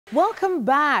Welcome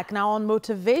back. Now on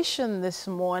Motivation this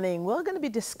morning, we're going to be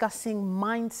discussing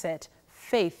mindset,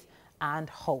 faith, and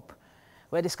hope.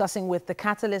 We're discussing with the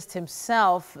catalyst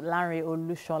himself, Lanre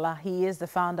Olusola. He is the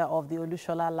founder of the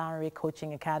Olusola Lanre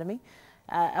Coaching Academy,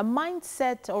 a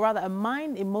mindset, or rather a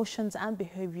mind, emotions, and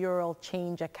behavioral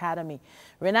change academy,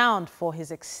 renowned for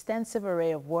his extensive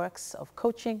array of works of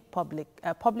coaching,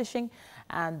 publishing,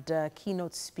 and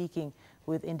keynote speaking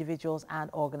with individuals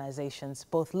and organizations,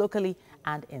 both locally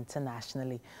and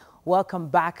internationally. Welcome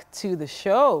back to the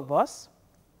show, boss.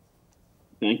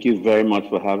 Thank you very much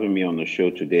for having me on the show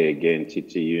today again,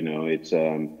 Titi. You know, it's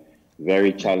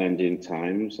very challenging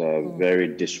times, very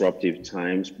disruptive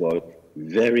times, but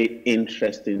very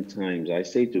interesting times. I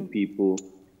say to people,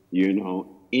 you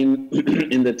know, in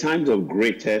the times of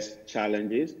greatest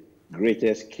challenges,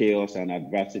 greatest chaos and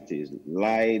adversities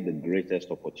lie the greatest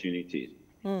opportunities.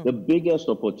 The biggest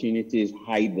opportunities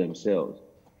hide themselves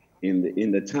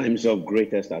in the times of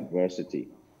greatest adversity.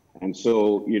 And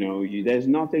so, you know, there's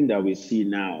nothing that we see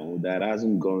now that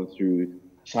hasn't gone through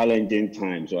challenging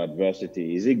times or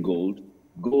adversity. Is it gold?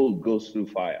 Gold goes through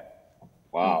fire.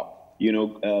 Wow. You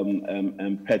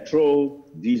know, petrol,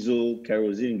 diesel,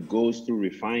 kerosene goes through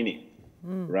refining,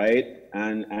 right?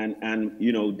 And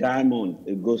you know, diamond,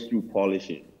 it goes through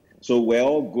polishing. So we're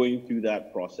all going through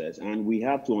that process, and we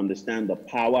have to understand the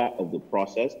power of the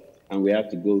process, and we have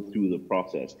to go through the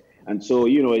process. And so,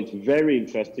 you know, it's very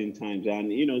interesting times.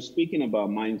 And, you know, speaking about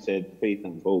mindset, faith,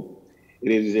 and hope,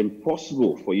 it is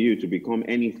impossible for you to become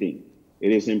anything.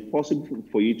 It is impossible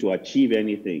for you to achieve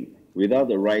anything without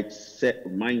the right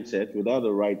mindset, without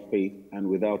the right faith, and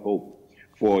without hope.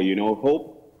 For, you know,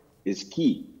 hope is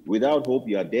key. Without hope,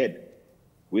 you are dead.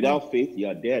 Without faith, you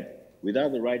are dead.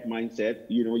 Without the right mindset,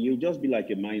 you know, you'll just be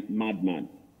like a madman.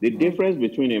 The difference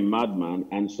between a madman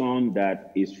and someone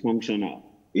that is functional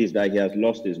is that he has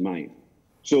lost his mind.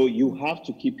 So you have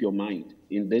to keep your mind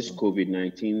in this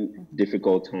COVID-19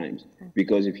 difficult times,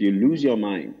 because if you lose your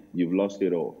mind, you've lost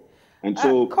it all. And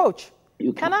so, Coach,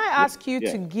 can I ask you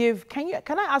to give?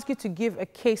 Can I ask you to give a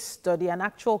case study, an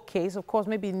actual case? Of course,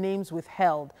 maybe names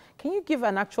withheld. Can you give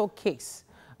an actual case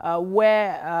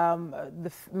where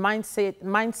the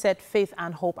mindset, faith,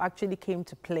 and hope actually came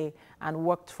to play and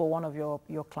worked for one of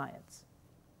your clients?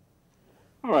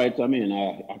 All right. I mean,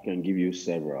 I can give you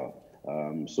several.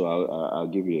 So I'll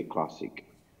give you a classic.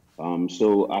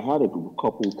 So I had a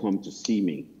couple come to see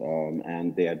me,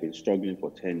 and they had been struggling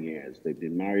for 10 years. They've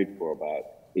been married for about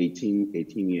 18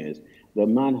 years. The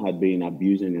man had been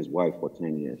abusing his wife for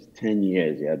 10 years. 10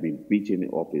 years, he had been beating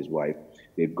up his wife.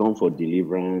 They've gone for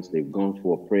deliverance, they've gone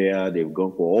for prayer, they've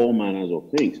gone for all manners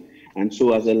of things. And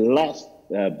so as a last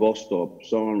bus stop,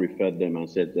 someone referred them and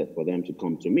said that for them to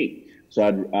come to me. So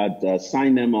I'd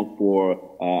signed them up for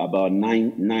about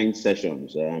nine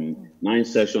sessions, 9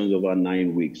 sessions over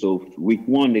 9 weeks. So week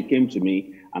 1, they came to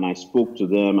me and I spoke to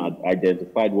them. I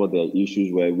identified what their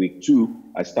issues were. Week 2,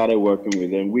 I started working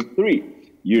with them. Week 3,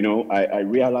 you know, I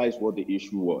realized what the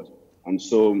issue was. And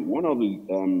so one of the,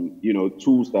 you know,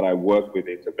 tools that I work with,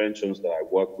 interventions that I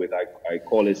work with, I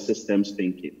call it systems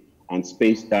thinking and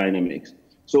space dynamics.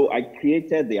 So I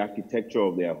created the architecture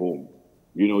of their home,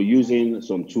 you know, using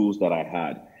some tools that I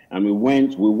had. And we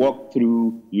walked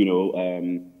through, you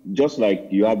know, just like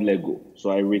you have Lego.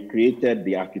 So I recreated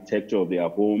the architecture of their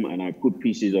home, and I put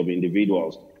pieces of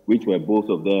individuals, which were both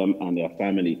of them and their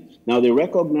family. Now they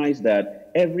recognized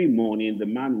that every morning the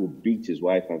man would beat his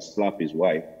wife and slap his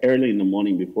wife early in the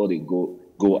morning before they go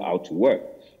out to work.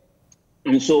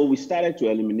 And so we started to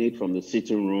eliminate from the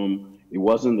sitting room. It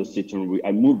wasn't the sitting room.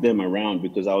 I moved them around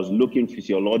because I was looking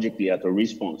physiologically at a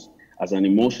response, as an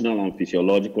emotional and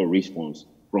physiological response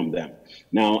from them.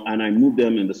 Now, and I moved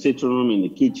them in the sitting room, in the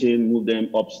kitchen, moved them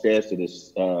upstairs to the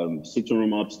sitting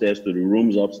room upstairs, to the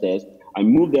rooms upstairs. I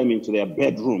moved them into their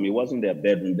bedroom. It wasn't their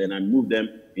bedroom. Then I moved them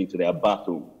into their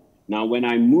bathroom. Now, when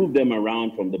I moved them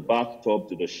around from the bathtub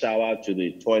to the shower, to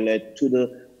the toilet, to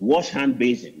the wash hand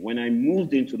basin, when I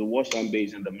moved into the wash hand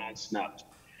basin, the man snapped.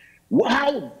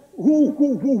 Wow, who,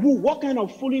 what kind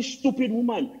of foolish, stupid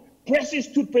woman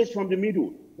presses toothpaste from the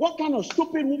middle? What kind of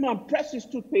stupid woman presses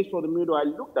toothpaste from the middle? I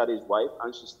looked at his wife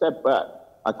and she stepped back.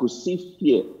 I could see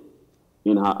fear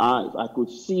in her eyes. I could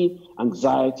see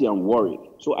anxiety and worry.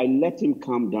 So I let him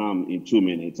calm down in 2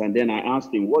 minutes. And then I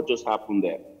asked him, what just happened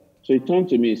there? So he turned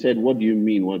to me and said, what do you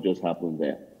mean what just happened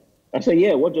there? I said,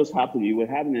 yeah, what just happened? You were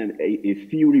having a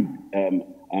fury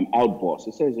outburst.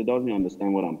 He says he doesn't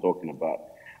understand what I'm talking about.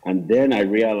 And then I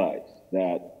realized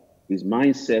that his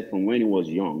mindset from when he was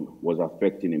young was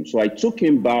affecting him. So I took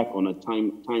him back on a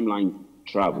timeline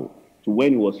travel to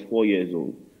when he was 4 years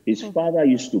old. His father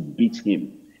used to beat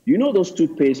him. You know those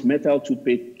toothpaste, metal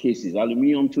toothpaste cases,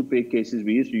 aluminum toothpaste cases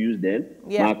we used to use then?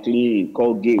 Yeah. Maclean,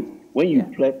 Colgate. When you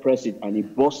press it and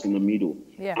it bursts in the middle,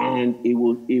 and it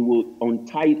will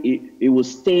untie it will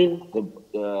stain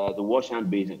the wash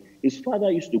hand basin. His father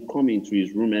used to come into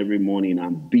his room every morning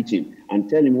and beat him and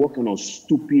tell him what kind of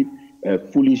stupid,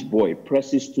 foolish boy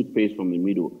presses toothpaste from the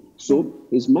middle. So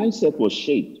his mindset was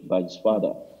shaped by his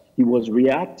father. He was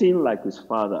reacting like his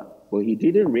father, but he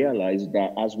didn't realize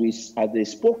that as they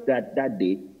spoke that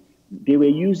day, they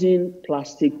were using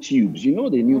plastic tubes. You know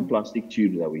the new plastic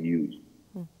tubes that we use,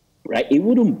 right? It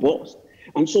wouldn't burst.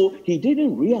 And so he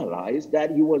didn't realize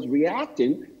that he was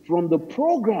reacting from the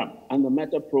program and the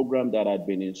meta program that had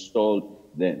been installed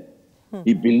then.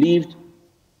 He believed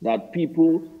that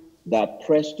people that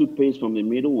pressed toothpaste from the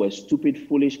middle were stupid,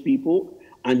 foolish people,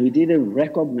 and he didn't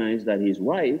recognize that his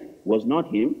wife was not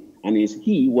him, and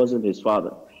he wasn't his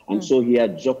father. And so he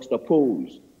had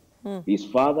juxtaposed his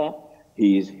father,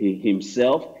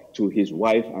 himself, to his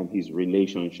wife and his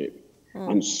relationship.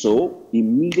 And so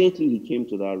immediately he came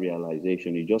to that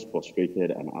realization. He just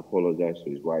prostrated and apologized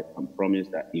to his wife and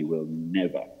promised that it will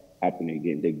never happen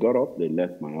again. They got up, they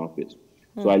left my office.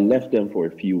 So I left them for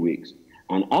a few weeks.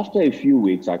 And after a few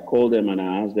weeks, I called them and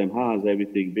I asked them, how has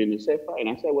everything been? They said, fine.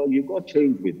 I said, well, you got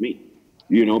changed with me,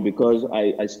 you know, because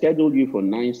I scheduled you for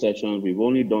 9 sessions. We've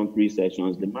only done 3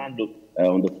 sessions. The man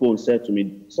on the phone said to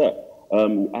me, sir,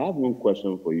 I have one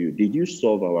question for you. Did you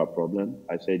solve our problem?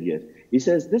 I said, yes. He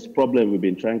says, this problem we've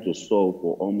been trying to solve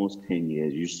for almost 10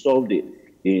 years. You solved it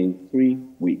in 3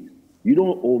 weeks. You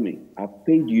don't owe me. I've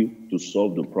paid you to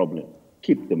solve the problem.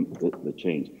 Keep the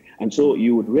change. And so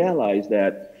you would realize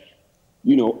that,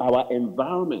 you know, our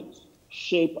environments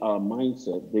shape our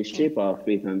mindset. They shape our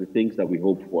faith and the things that we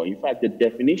hope for. In fact, the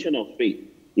definition of faith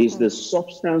is the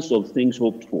substance of things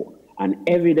hoped for and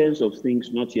evidence of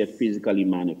things not yet physically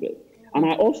manifest. And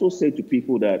I also say to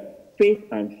people that faith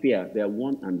and fear, they're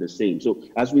one and the same. So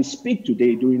as we speak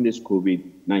today during this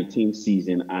COVID-19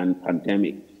 season and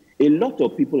pandemic, a lot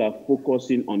of people are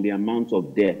focusing on the amount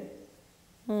of death.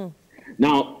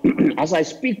 Now, as I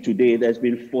speak today, there's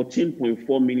been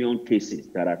 14.4 million cases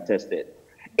that are tested.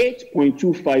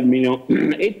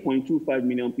 8.25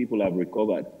 million people have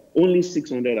recovered. Only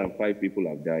 605 people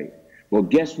have died. But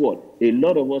guess what? A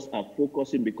lot of us are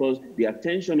focusing because the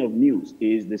attention of news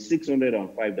is the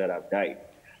 605 that have died,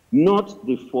 not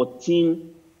the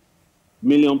 14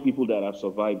 million people that have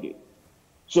survived it.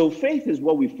 So faith is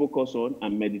what we focus on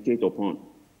and meditate upon.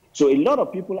 So a lot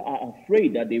of people are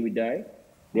afraid that they will die.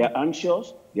 They are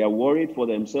anxious. They are worried for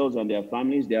themselves and their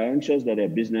families. They are anxious that their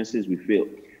businesses will fail.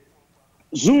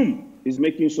 Zoom is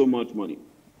making so much money.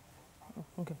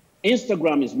 Okay.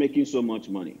 Instagram is making so much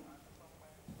money.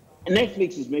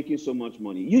 Netflix is making so much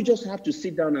money. You just have to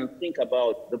sit down and think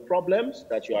about the problems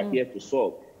that you are here to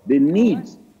solve, the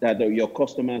needs that your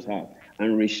customers have,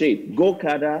 and reshape.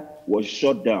 GoCada was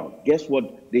shut down. Guess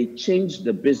what? They changed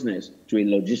the business to a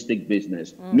logistic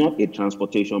business, not a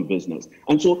transportation business.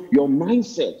 And so your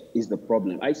mindset is the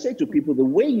problem. I say to people, the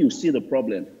way you see the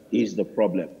problem is the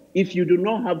problem. If you do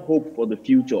not have hope for the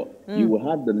future, you will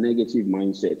have the negative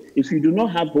mindset. If you do not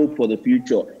have hope for the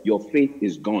future, your faith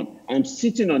is gone. I'm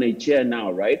sitting on a chair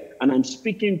now, right? And I'm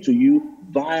speaking to you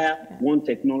via one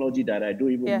technology that I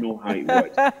don't even know how it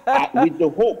works.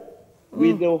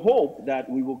 With the hope that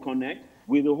we will connect,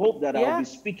 with the hope that I'll be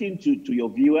speaking to your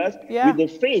viewers, with the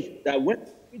faith that when I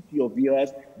speak to your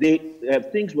viewers,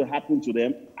 things will happen to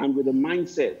them, and with the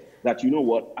mindset that, you know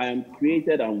what, I am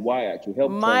created and wired to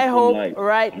help my hope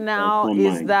right and now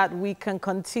is minds. that we can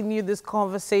continue this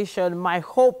conversation. My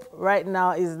hope right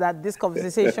now is that this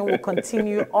conversation will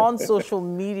continue on social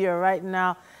media right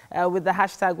now with the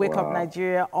hashtag Wake Up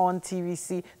Nigeria on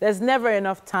TVC. There's never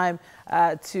enough time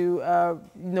to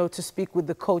speak with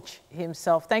the coach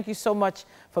himself. Thank you so much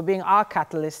for being our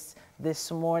catalyst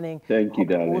this morning. Thank you,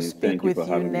 darling. We'll speak with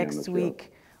you next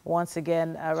week once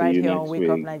again right here on Wake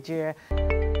Up Nigeria.